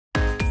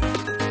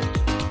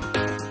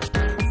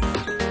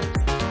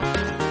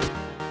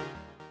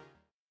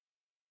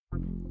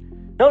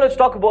Now let's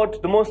talk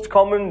about the most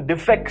common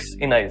defects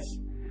in eyes,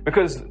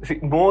 because see,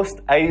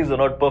 most eyes are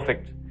not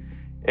perfect.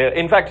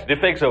 In fact,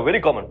 defects are very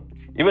common.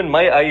 Even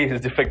my eye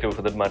is defective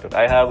for that matter.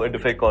 I have a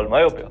defect called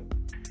myopia.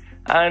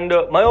 And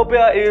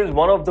myopia is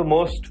one of the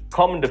most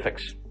common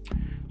defects.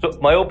 So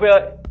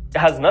myopia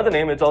has another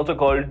name. It's also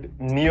called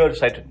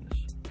nearsightedness.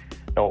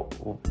 Now,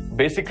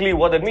 basically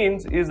what that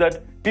means is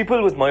that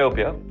people with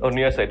myopia or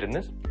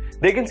nearsightedness,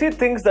 they can see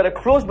things that are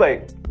close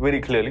by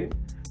very clearly,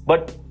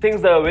 but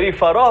things that are very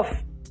far off,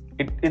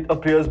 it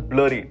appears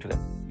blurry to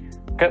them.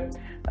 Okay?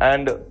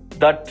 And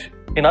that,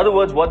 in other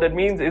words, what that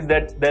means is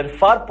that their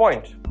far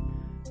point,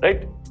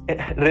 right,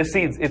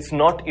 recedes. It's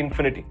not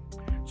infinity.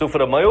 So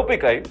for a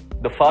myopic eye,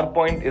 the far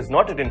point is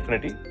not at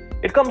infinity.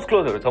 It comes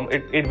closer.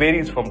 It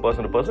varies from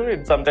person to person.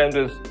 It sometimes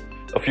is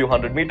a few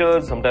hundred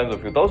meters, sometimes a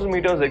few thousand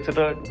meters,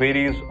 etc. It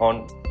varies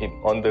on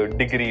the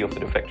degree of the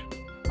defect.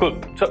 Cool.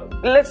 So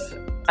let's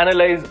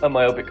analyze a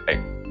myopic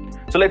eye.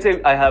 So let's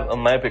say I have a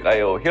myopic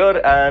eye over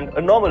here and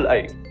a normal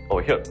eye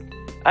over here,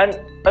 and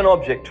an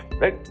object,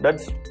 right,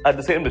 that's at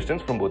the same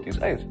distance from both these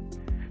eyes.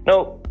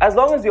 Now, as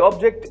long as the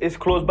object is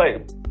close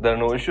by, there are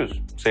no issues.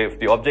 Say if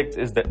the object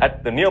is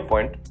at the near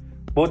point,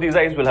 both these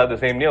eyes will have the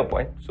same near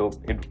point, so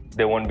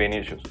there won't be any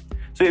issues.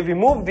 So if we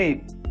move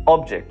the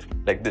object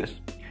like this,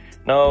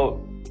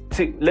 now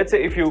see, let's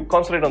say if you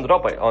concentrate on the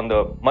top eye, on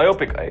the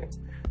myopic eye,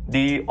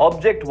 the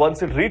object,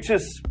 once it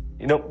reaches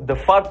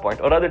the far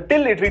point, or rather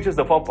till it reaches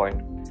the far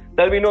point,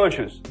 there will be no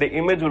issues. The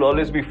image will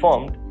always be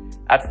formed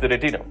at the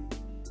retina.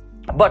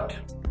 But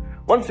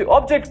once the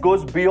object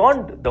goes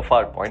beyond the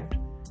far point,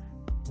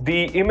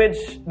 the image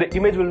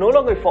will no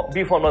longer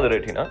be formed on the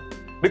retina,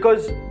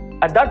 because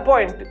at that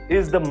point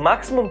is the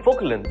maximum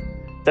focal length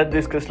that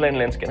this crystalline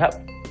lens can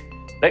have,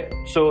 right?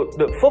 So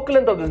the focal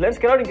length of this lens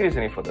cannot increase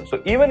any further.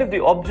 So even if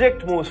the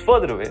object moves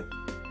further away,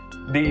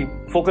 the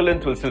focal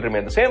length will still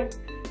remain the same.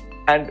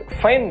 And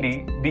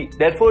finally,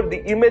 therefore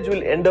the image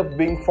will end up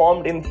being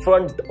formed in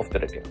front of the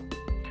retina.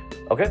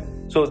 Okay?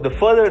 So the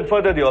further and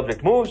further the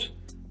object moves,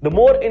 the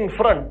more in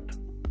front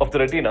of the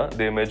retina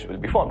the image will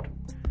be formed.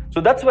 So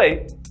that's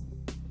why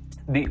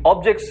the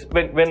objects,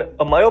 when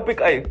a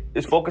myopic eye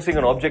is focusing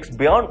on objects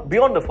beyond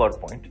the far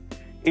point,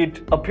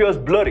 it appears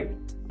blurry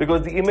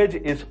because the image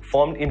is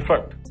formed in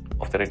front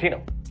of the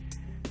retina.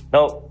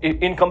 Now,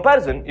 in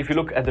comparison, if you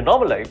look at the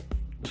normal eye,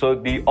 so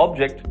the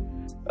object,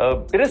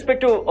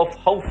 irrespective of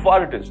how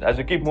far it is, as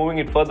you keep moving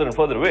it further and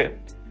further away,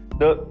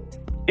 the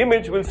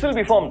image will still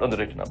be formed on the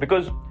retina,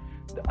 because,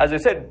 as I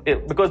said,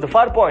 because the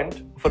far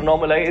point for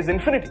normal eye is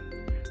infinity.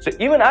 So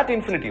even at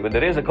infinity, when the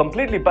rays are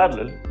completely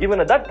parallel, even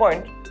at that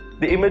point,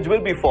 the image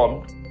will be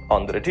formed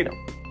on the retina.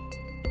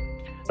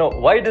 Now,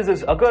 why does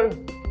this occur?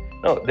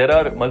 Now, there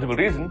are multiple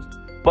reasons,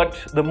 but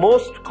the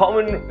most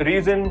common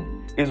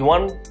reason is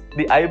one,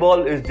 the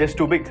eyeball is just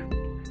too big.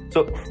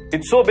 So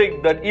it's so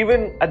big that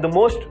even at the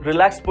most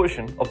relaxed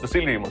portion of the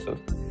ciliary muscles,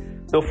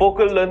 the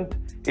focal length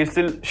is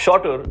still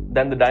shorter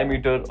than the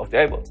diameter of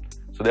the eyeball.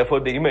 So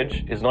therefore the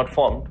image is not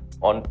formed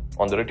on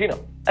the retina.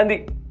 And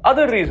the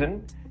other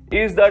reason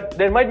is that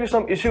there might be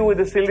some issue with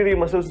the ciliary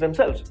muscles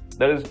themselves.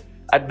 That is,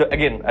 at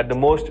the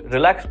most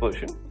relaxed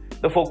portion,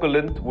 the focal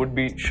length would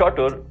be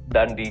shorter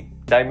than the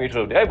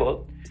diameter of the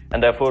eyeball,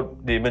 and therefore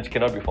the image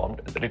cannot be formed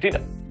at the retina.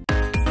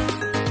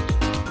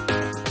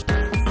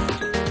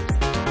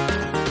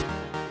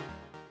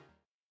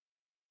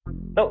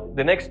 Now,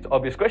 the next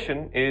obvious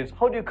question is,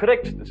 how do you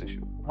correct this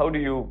issue? How do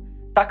you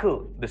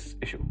tackle this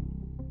issue?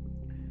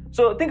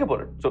 So think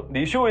about it. So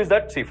the issue is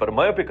that, see, for a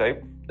myopic eye,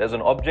 there's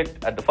an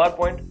object at the far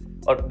point,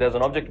 or there's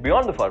an object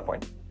beyond the far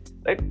point,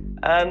 right?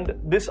 And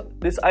this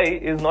eye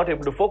is not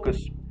able to focus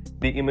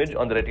the image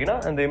on the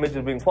retina, and the image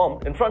is being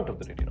formed in front of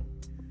the retina.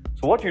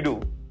 So what you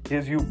do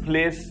is you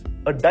place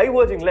a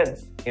diverging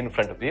lens in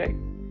front of the eye.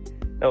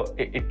 Now,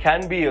 it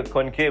can be a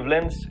concave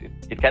lens,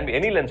 it can be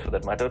any lens for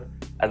that matter,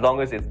 as long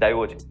as it's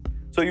diverging.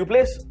 So you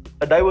place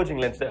a diverging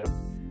lens there.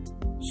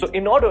 So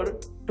in order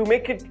to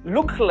make it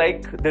look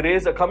like the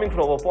rays are coming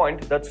from a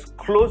point that's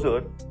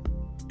closer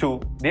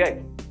to the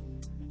eye.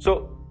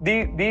 So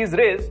these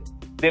rays,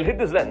 they'll hit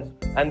this lens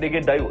and they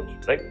get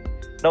diverged, right?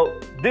 Now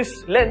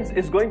this lens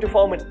is going to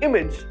form an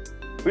image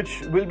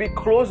which will be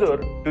closer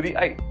to the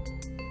eye.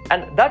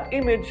 And that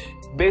image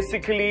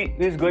basically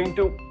is going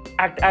to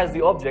act as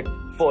the object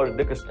for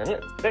the crystalline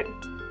lens, right?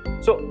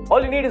 So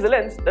all you need is a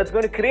lens that's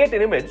going to create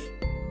an image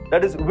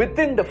that is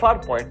within the far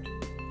point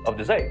of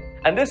this eye.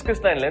 And this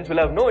crystalline lens will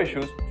have no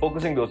issues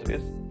focusing those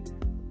rays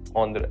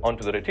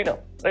onto the retina,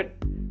 right?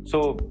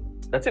 So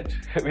that's it,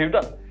 we've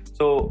done.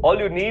 So all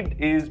you need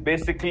is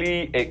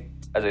basically,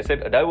 as I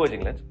said, a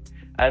diverging lens.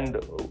 And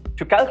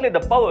to calculate the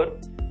power,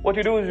 what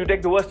you do is you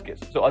take the worst case.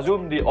 So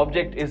assume the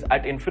object is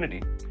at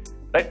infinity,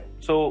 right?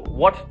 So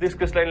what this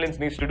crystalline lens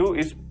needs to do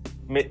is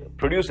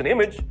produce an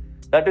image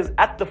that is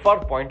at the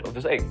far point of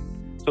this eye.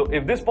 So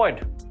if this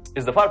point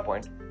is the far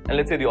point, and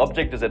let's say the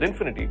object is at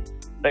infinity,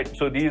 right?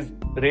 So these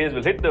rays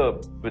will hit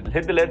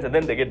the lens and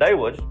then they get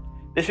diverged.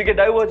 They should get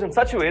diverged in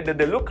such a way that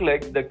they look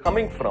like they're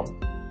coming from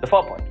the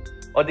far point,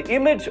 or the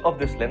image of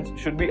this lens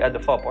should be at the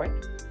far point,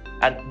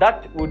 and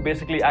that would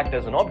basically act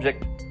as an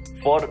object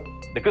for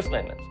the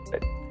crystalline lens,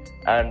 right?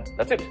 And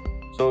that's it.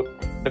 So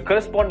the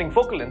corresponding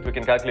focal length we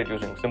can calculate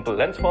using simple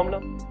lens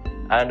formula,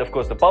 and of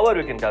course the power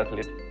we can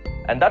calculate,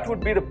 and that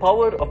would be the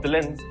power of the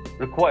lens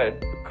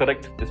required to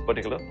correct this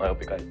particular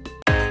myopic eye.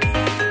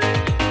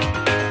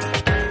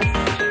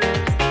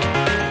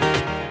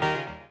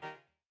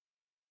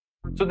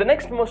 So the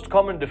next most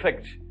common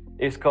defect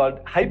is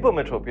called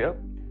hypermetropia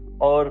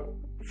or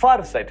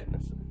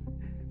farsightedness.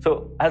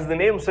 So as the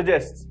name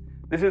suggests,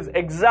 this is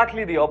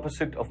exactly the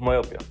opposite of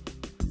myopia.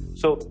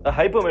 So a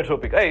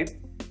hypermetropic eye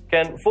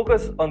can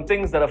focus on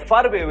things that are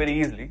far away very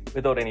easily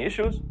without any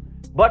issues,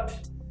 but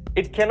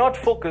it cannot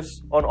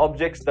focus on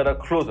objects that are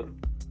closer,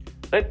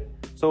 right?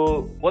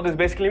 So what this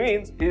basically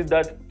means is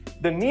that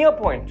the near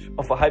point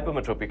of a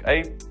hypermetropic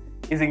eye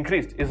is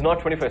increased, is not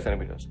 25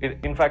 centimeters. It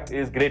in fact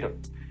is greater.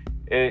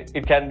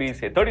 It can be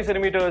say 30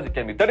 centimeters, it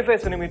can be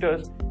 35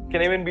 centimeters, it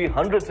can even be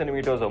 100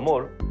 centimeters or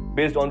more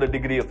based on the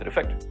degree of the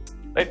defect,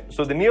 right?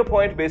 So the near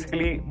point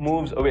basically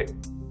moves away.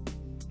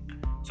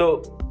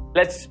 So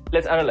let's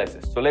analyze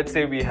this. So let's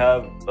say we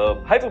have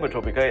a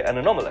hypermetropic eye and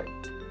a normal eye,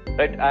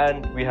 right?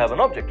 And we have an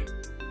object.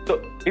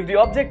 So if the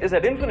object is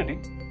at infinity,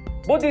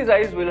 both these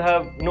eyes will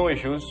have no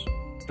issues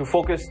to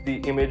focus the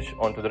image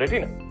onto the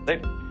retina,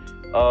 right?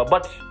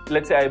 But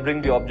let's say I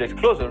bring the object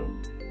closer,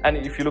 and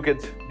if you look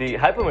at the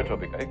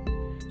hypermetropic eye,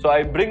 so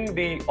I bring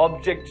the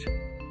object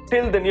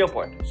till the near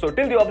point. So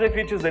till the object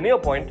reaches the near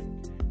point,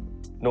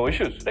 no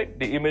issues, right?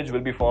 The image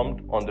will be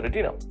formed on the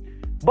retina.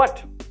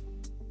 But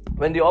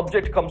when the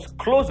object comes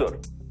closer,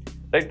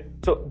 right?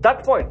 So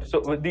that point,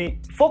 so with the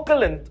focal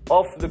length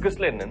of the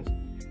crystalline lens,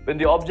 when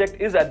the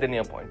object is at the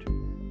near point,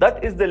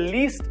 that is the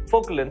least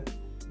focal length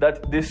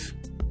that this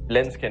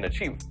lens can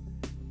achieve.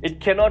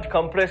 It cannot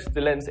compress the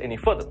lens any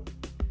further.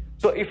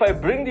 So if I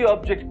bring the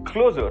object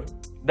closer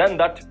than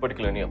that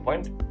particular near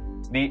point,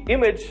 the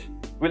image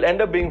will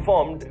end up being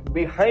formed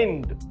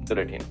behind the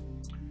retina.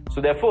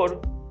 So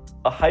therefore,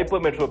 a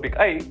hypermetropic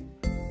eye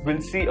will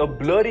see a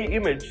blurry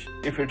image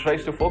if it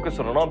tries to focus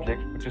on an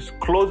object which is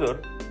closer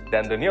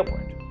than the near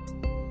point.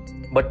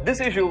 But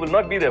this issue will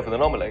not be there for the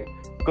normal eye,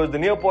 because the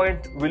near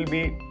point will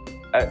be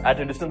at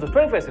a distance of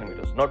 25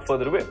 centimeters, not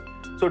further away.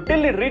 So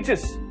till it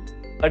reaches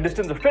a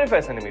distance of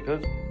 25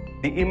 centimeters,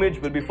 the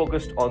image will be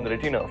focused on the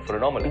retina for a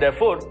normal eye. And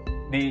therefore,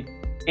 the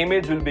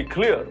image will be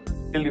clear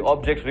till the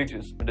object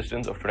reaches a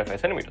distance of 25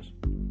 centimeters.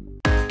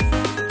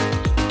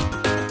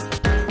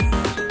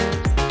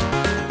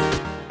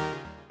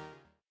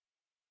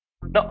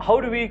 Now,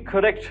 how do we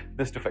correct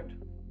this defect?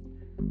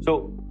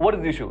 So, what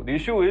is the issue? The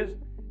issue is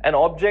an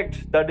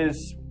object that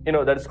is,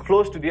 that is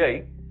close to the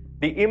eye.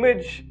 The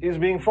image is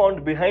being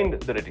formed behind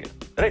the retina,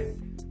 right?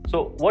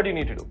 So, what do you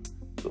need to do?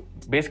 So,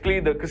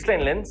 basically, the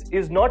crystalline lens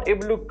is not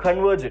able to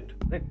converge it,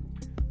 right?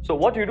 So,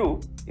 what you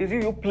do is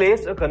you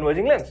place a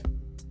converging lens,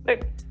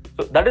 right?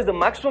 So, that is the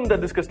maximum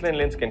that this crystalline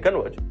lens can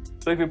converge.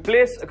 So, if you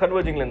place a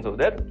converging lens over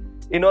there,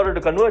 in order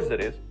to converge the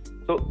rays,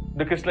 so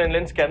the crystalline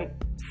lens can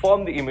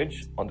form the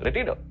image on the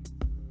retina.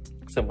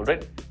 Simple,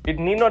 right? It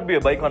need not be a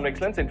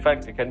biconvex lens. In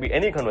fact, it can be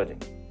any converging.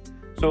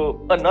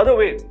 So another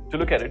way to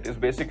look at it is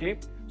basically,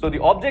 so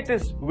the object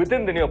is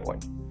within the near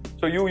point.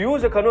 So you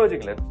use a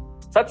converging lens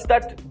such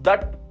that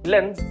that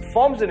lens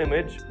forms an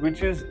image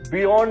which is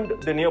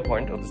beyond the near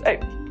point of this eye,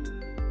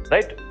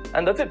 right?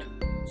 And that's it.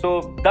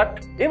 So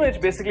that image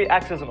basically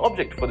acts as an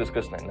object for this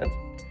crystalline lens,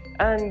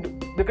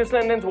 and the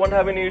crystalline lens won't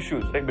have any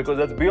issues, right? Because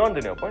that's beyond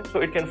the near point. So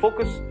it can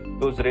focus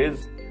those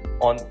rays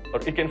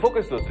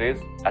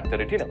at the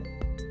retina.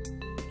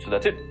 So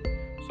that's it.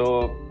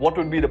 So what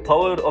would be the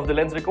power of the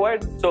lens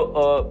required?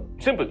 So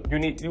simple,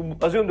 you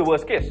assume the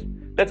worst case.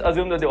 Let's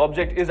assume that the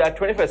object is at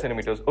 25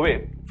 centimeters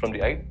away from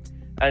the eye,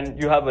 and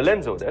you have a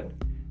lens over there,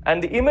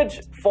 and the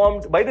image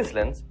formed by this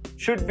lens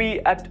should be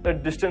at a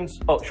distance,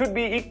 or should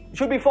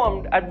be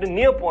formed at the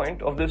near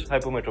point of this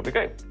hypermetropic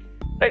eye,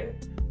 right?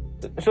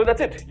 So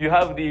that's it. You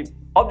have the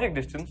object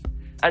distance,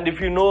 and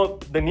if you know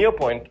the near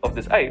point of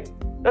this eye,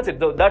 that's it.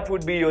 That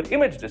would be your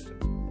image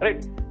distance,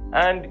 right?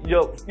 And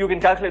you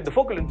can calculate the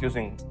focal length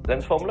using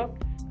lens formula,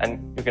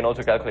 and you can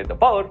also calculate the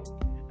power,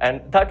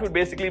 and that would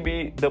basically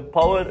be the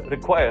power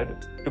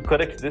required to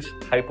correct this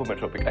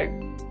hypermetropic eye.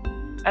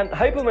 And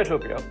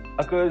hypermetropia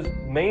occurs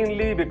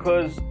mainly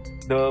because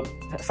the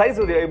size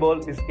of the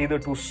eyeball is either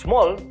too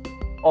small,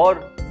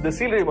 or the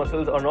ciliary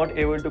muscles are not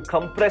able to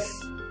compress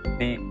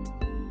the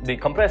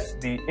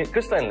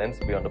crystalline lens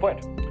beyond the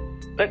point,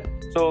 right?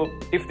 So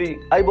if the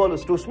eyeball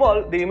is too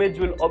small, the image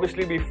will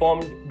obviously be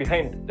formed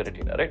behind the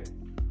retina, right?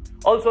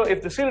 Also,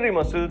 if the ciliary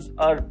muscles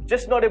are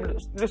just not able to,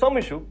 due to some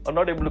issue, are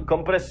not able to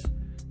compress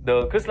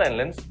the crystalline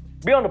lens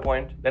beyond a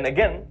point, then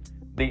again,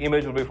 the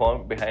image will be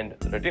formed behind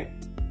the retina.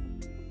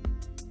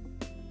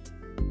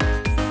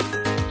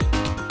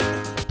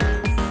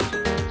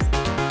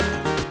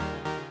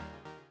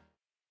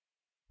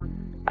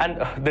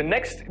 And the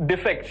next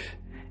defect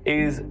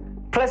is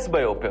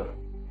presbyopia.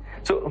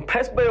 So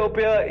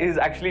presbyopia is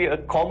actually a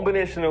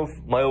combination of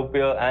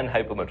myopia and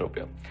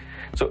hypermetropia.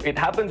 So it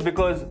happens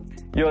because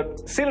your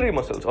ciliary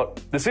muscles, or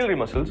the ciliary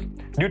muscles,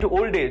 due to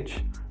old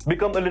age,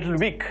 become a little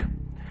weak.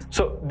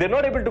 So they're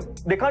not able to,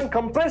 they can't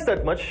compress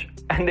that much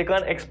and they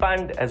can't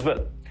expand as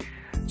well.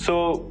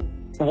 So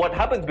what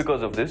happens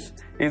because of this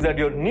is that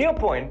your near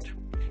point,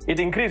 it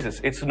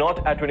increases. It's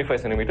not at 25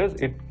 centimeters,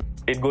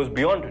 it goes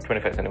beyond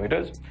 25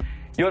 centimeters.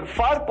 Your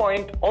far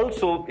point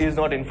also is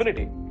not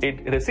infinity,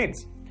 it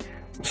recedes.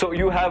 So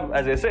you have,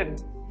 as I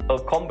said, a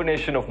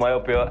combination of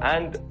myopia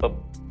and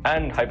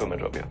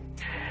hypermetropia.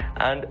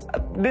 And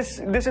this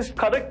is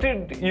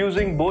corrected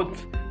using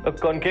both a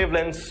concave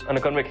lens and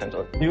a convex lens,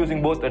 or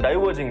using both a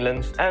diverging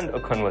lens and a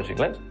converging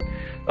lens.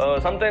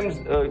 Sometimes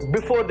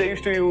before they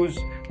used to use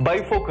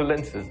bifocal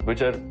lenses,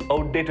 which are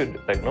outdated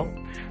right now.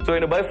 So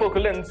in a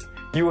bifocal lens,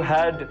 you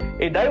had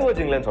a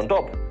diverging lens on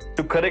top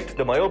to correct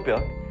the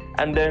myopia,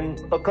 and then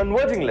a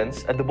converging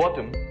lens at the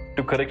bottom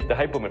to correct the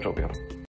hypermetropia.